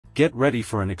Get ready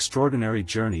for an extraordinary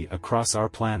journey across our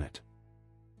planet.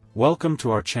 Welcome to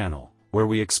our channel, where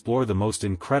we explore the most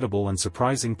incredible and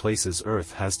surprising places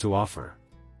Earth has to offer.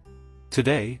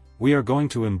 Today, we are going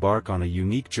to embark on a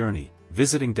unique journey,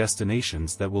 visiting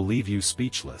destinations that will leave you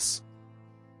speechless.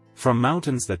 From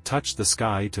mountains that touch the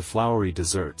sky to flowery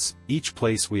deserts, each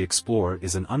place we explore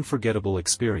is an unforgettable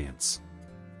experience.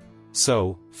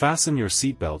 So, fasten your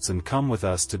seatbelts and come with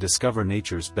us to discover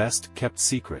nature's best-kept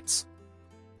secrets.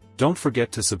 Don't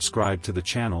forget to subscribe to the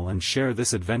channel and share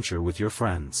this adventure with your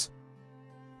friends.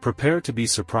 Prepare to be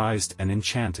surprised and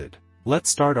enchanted.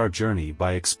 Let's start our journey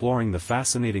by exploring the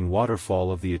fascinating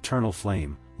waterfall of the Eternal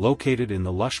Flame, located in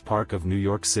the lush park of New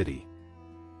York City.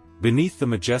 Beneath the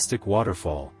majestic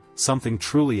waterfall, something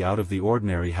truly out of the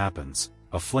ordinary happens,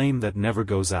 a flame that never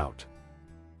goes out.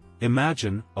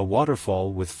 Imagine a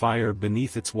waterfall with fire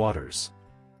beneath its waters.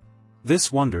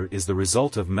 This wonder is the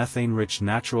result of methane-rich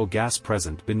natural gas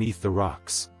present beneath the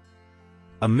rocks.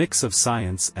 A mix of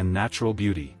science and natural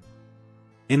beauty.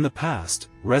 In the past,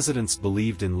 residents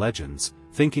believed in legends,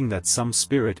 thinking that some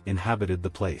spirit inhabited the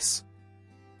place.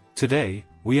 Today,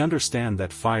 we understand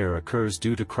that fire occurs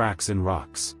due to cracks in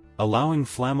rocks, allowing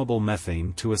flammable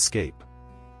methane to escape.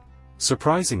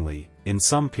 Surprisingly, in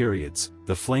some periods,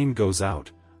 the flame goes out,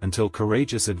 until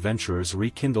courageous adventurers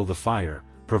rekindle the fire,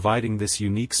 providing this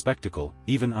unique spectacle,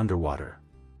 even underwater.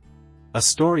 A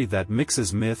story that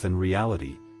mixes myth and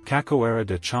reality, Cachoeira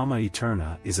da Chama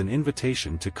Eterna is an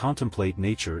invitation to contemplate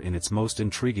nature in its most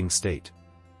intriguing state.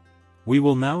 We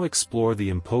will now explore the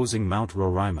imposing Mount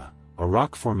Roraima, a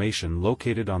rock formation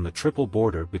located on the triple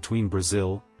border between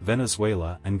Brazil,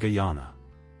 Venezuela and Guyana.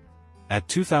 At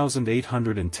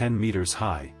 2,810 meters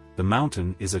high, the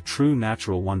mountain is a true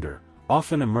natural wonder,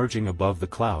 often emerging above the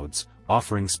clouds,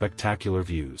 offering spectacular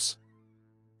views.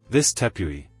 This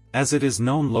tepui, as it is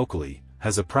known locally,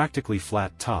 has a practically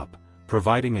flat top,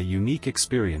 providing a unique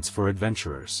experience for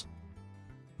adventurers.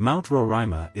 Mount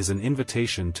Roraima is an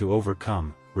invitation to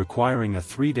overcome, requiring a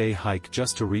 3-day hike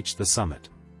just to reach the summit.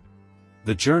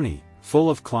 The journey, full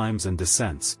of climbs and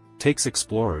descents, takes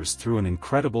explorers through an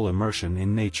incredible immersion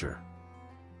in nature.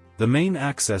 The main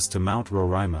access to Mount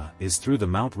Roraima is through the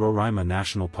Mount Roraima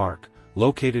National Park,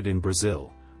 located in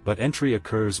Brazil, but entry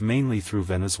occurs mainly through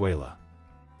Venezuela.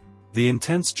 The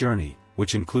intense journey,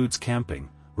 which includes camping,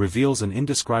 reveals an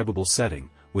indescribable setting,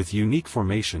 with unique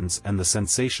formations and the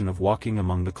sensation of walking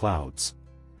among the clouds.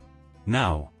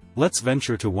 Now, let's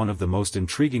venture to one of the most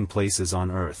intriguing places on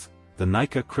Earth, the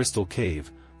Nika Crystal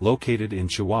Cave, located in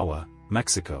Chihuahua,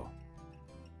 Mexico.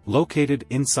 Located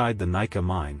inside the Nika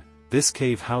mine, this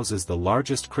cave houses the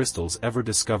largest crystals ever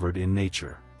discovered in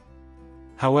nature.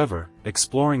 However,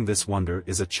 exploring this wonder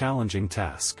is a challenging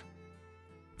task.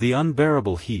 The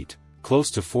unbearable heat,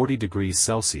 close to 40 degrees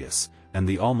Celsius, and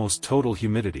the almost total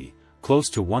humidity,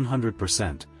 close to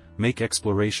 100%, make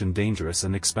exploration dangerous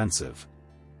and expensive.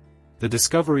 The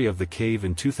discovery of the cave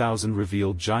in 2000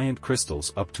 revealed giant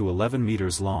crystals up to 11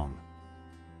 meters long.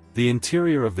 The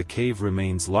interior of the cave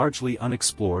remains largely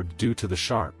unexplored due to the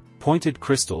sharp, pointed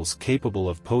crystals capable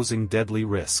of posing deadly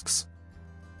risks.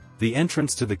 The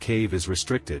entrance to the cave is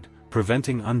restricted,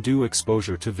 preventing undue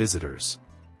exposure to visitors.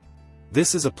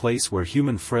 This is a place where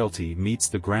human frailty meets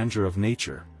the grandeur of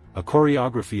nature, a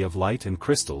choreography of light and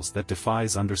crystals that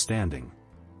defies understanding.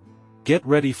 Get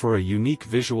ready for a unique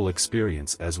visual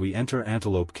experience as we enter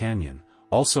Antelope Canyon,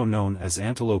 also known as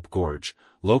Antelope Gorge,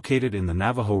 located in the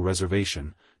Navajo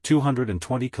Reservation,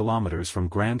 220 kilometers from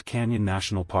Grand Canyon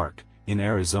National Park, in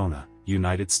Arizona,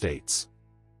 United States.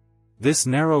 This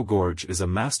narrow gorge is a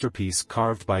masterpiece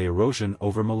carved by erosion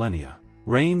over millennia.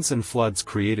 Rains and floods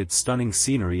created stunning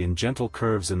scenery and gentle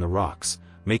curves in the rocks,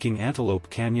 making Antelope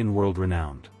Canyon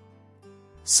world-renowned.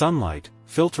 Sunlight,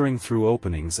 filtering through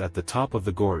openings at the top of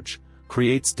the gorge,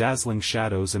 creates dazzling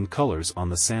shadows and colors on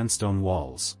the sandstone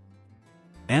walls.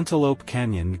 Antelope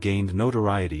Canyon gained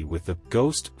notoriety with the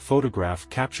ghost photograph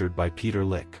captured by Peter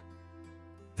Lik.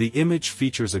 The image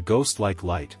features a ghost-like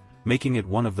light, making it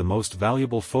one of the most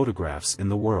valuable photographs in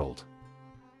the world.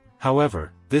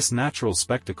 However, this natural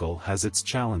spectacle has its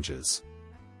challenges.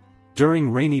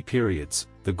 During rainy periods,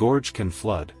 the gorge can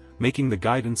flood, making the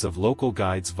guidance of local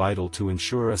guides vital to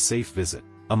ensure a safe visit.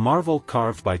 A marvel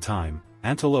carved by time,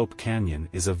 Antelope Canyon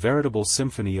is a veritable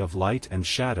symphony of light and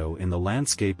shadow in the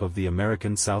landscape of the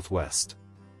American Southwest.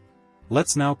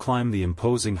 Let's now climb the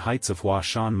imposing heights of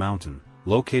Huashan Mountain,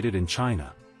 located in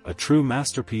China, a true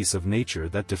masterpiece of nature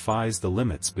that defies the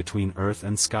limits between earth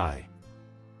and sky.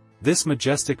 This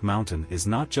majestic mountain is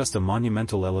not just a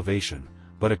monumental elevation,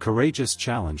 but a courageous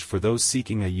challenge for those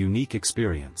seeking a unique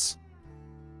experience.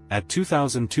 At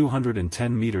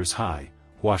 2,210 meters high,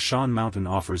 Huashan Mountain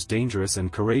offers dangerous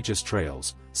and courageous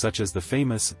trails, such as the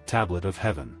famous Tablet of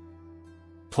Heaven.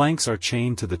 Planks are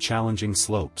chained to the challenging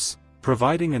slopes,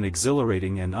 providing an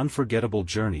exhilarating and unforgettable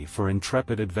journey for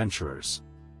intrepid adventurers.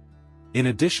 In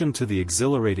addition to the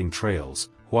exhilarating trails,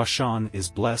 Huashan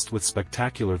is blessed with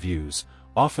spectacular views,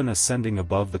 often ascending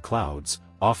above the clouds,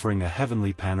 offering a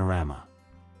heavenly panorama.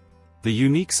 The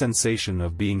unique sensation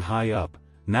of being high up,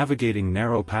 navigating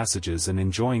narrow passages and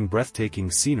enjoying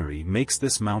breathtaking scenery makes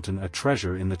this mountain a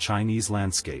treasure in the Chinese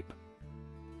landscape.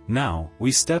 Now,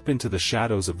 we step into the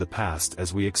shadows of the past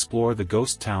as we explore the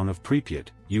ghost town of Pripyat,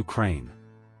 Ukraine.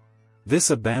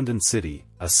 This abandoned city,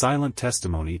 a silent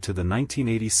testimony to the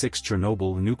 1986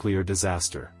 Chernobyl nuclear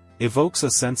disaster, evokes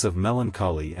a sense of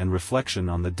melancholy and reflection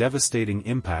on the devastating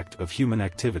impact of human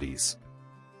activities.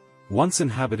 Once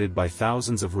inhabited by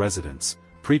thousands of residents,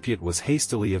 Pripyat was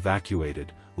hastily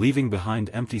evacuated, leaving behind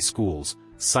empty schools,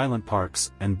 silent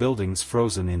parks, and buildings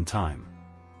frozen in time.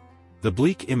 The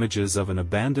bleak images of an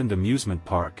abandoned amusement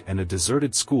park and a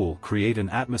deserted school create an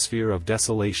atmosphere of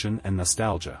desolation and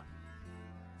nostalgia.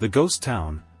 The ghost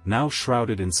town, now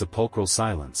shrouded in sepulchral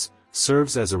silence,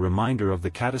 serves as a reminder of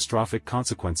the catastrophic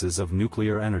consequences of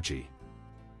nuclear energy.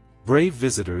 Brave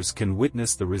visitors can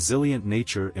witness the resilient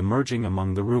nature emerging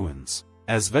among the ruins,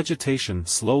 as vegetation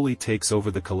slowly takes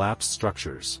over the collapsed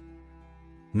structures.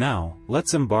 Now,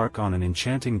 let's embark on an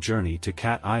enchanting journey to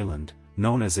Cat Island,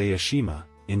 known as Aoshima,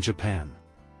 in Japan.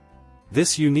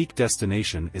 This unique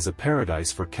destination is a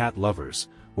paradise for cat lovers,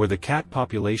 where the cat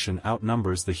population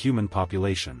outnumbers the human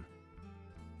population.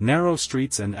 Narrow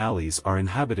streets and alleys are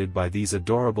inhabited by these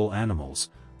adorable animals,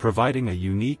 providing a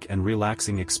unique and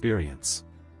relaxing experience.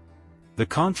 The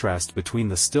contrast between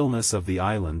the stillness of the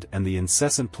island and the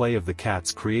incessant play of the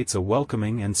cats creates a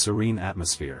welcoming and serene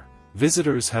atmosphere.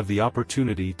 Visitors have the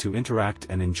opportunity to interact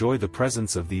and enjoy the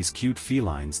presence of these cute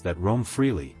felines that roam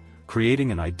freely,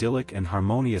 creating an idyllic and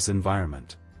harmonious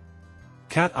environment.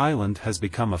 Cat Island has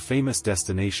become a famous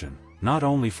destination, not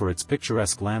only for its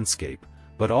picturesque landscape,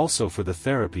 but also for the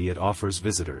therapy it offers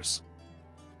visitors.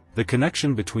 The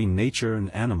connection between nature and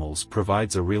animals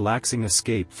provides a relaxing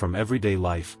escape from everyday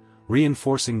life,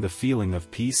 reinforcing the feeling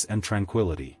of peace and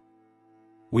tranquility.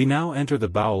 We now enter the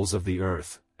bowels of the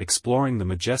earth, exploring the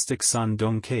majestic Son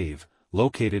Doong Cave,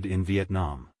 located in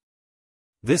Vietnam.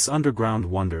 This underground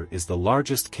wonder is the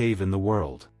largest cave in the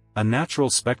world, a natural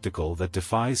spectacle that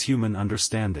defies human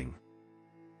understanding.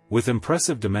 With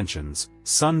impressive dimensions,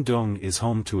 Son Doong is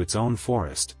home to its own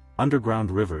forest,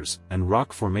 underground rivers, and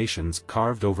rock formations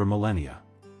carved over millennia.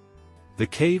 The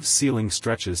cave's ceiling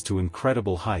stretches to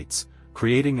incredible heights,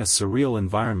 creating a surreal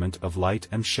environment of light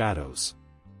and shadows.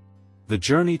 The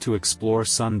journey to explore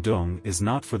Son Doong is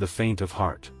not for the faint of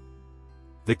heart.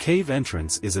 The cave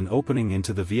entrance is an opening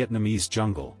into the Vietnamese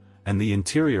jungle, and the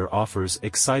interior offers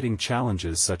exciting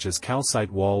challenges such as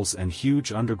calcite walls and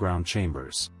huge underground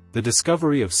chambers. The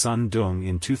discovery of Son Doong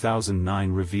in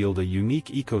 2009 revealed a unique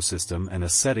ecosystem and a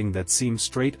setting that seems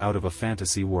straight out of a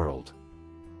fantasy world.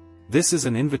 This is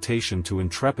an invitation to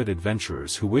intrepid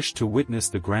adventurers who wish to witness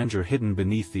the grandeur hidden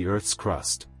beneath the Earth's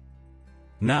crust.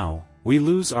 Now, we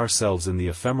lose ourselves in the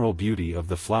ephemeral beauty of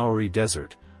the flowery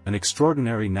desert, an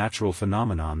extraordinary natural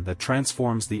phenomenon that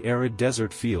transforms the arid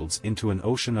desert fields into an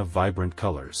ocean of vibrant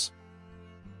colors.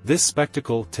 This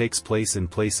spectacle takes place in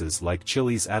places like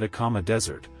Chile's Atacama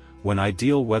Desert, when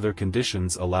ideal weather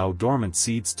conditions allow dormant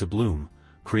seeds to bloom,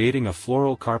 creating a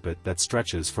floral carpet that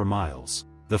stretches for miles.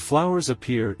 The flowers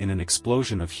appear in an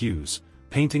explosion of hues,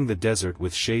 painting the desert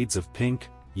with shades of pink,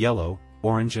 yellow,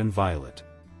 orange and violet.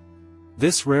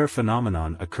 This rare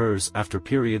phenomenon occurs after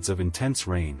periods of intense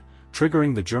rain,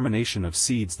 triggering the germination of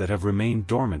seeds that have remained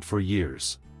dormant for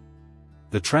years.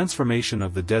 The transformation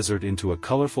of the desert into a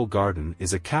colorful garden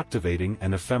is a captivating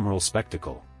and ephemeral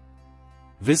spectacle.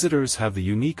 Visitors have the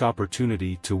unique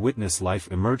opportunity to witness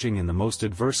life emerging in the most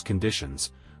adverse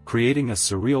conditions, creating a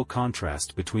surreal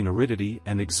contrast between aridity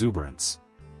and exuberance.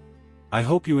 I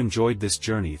hope you enjoyed this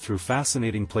journey through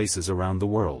fascinating places around the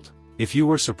world. If you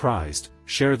were surprised,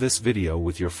 share this video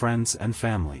with your friends and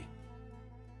family.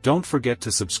 Don't forget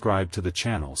to subscribe to the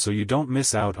channel so you don't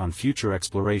miss out on future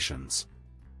explorations.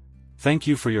 Thank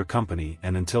you for your company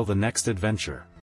and until the next adventure.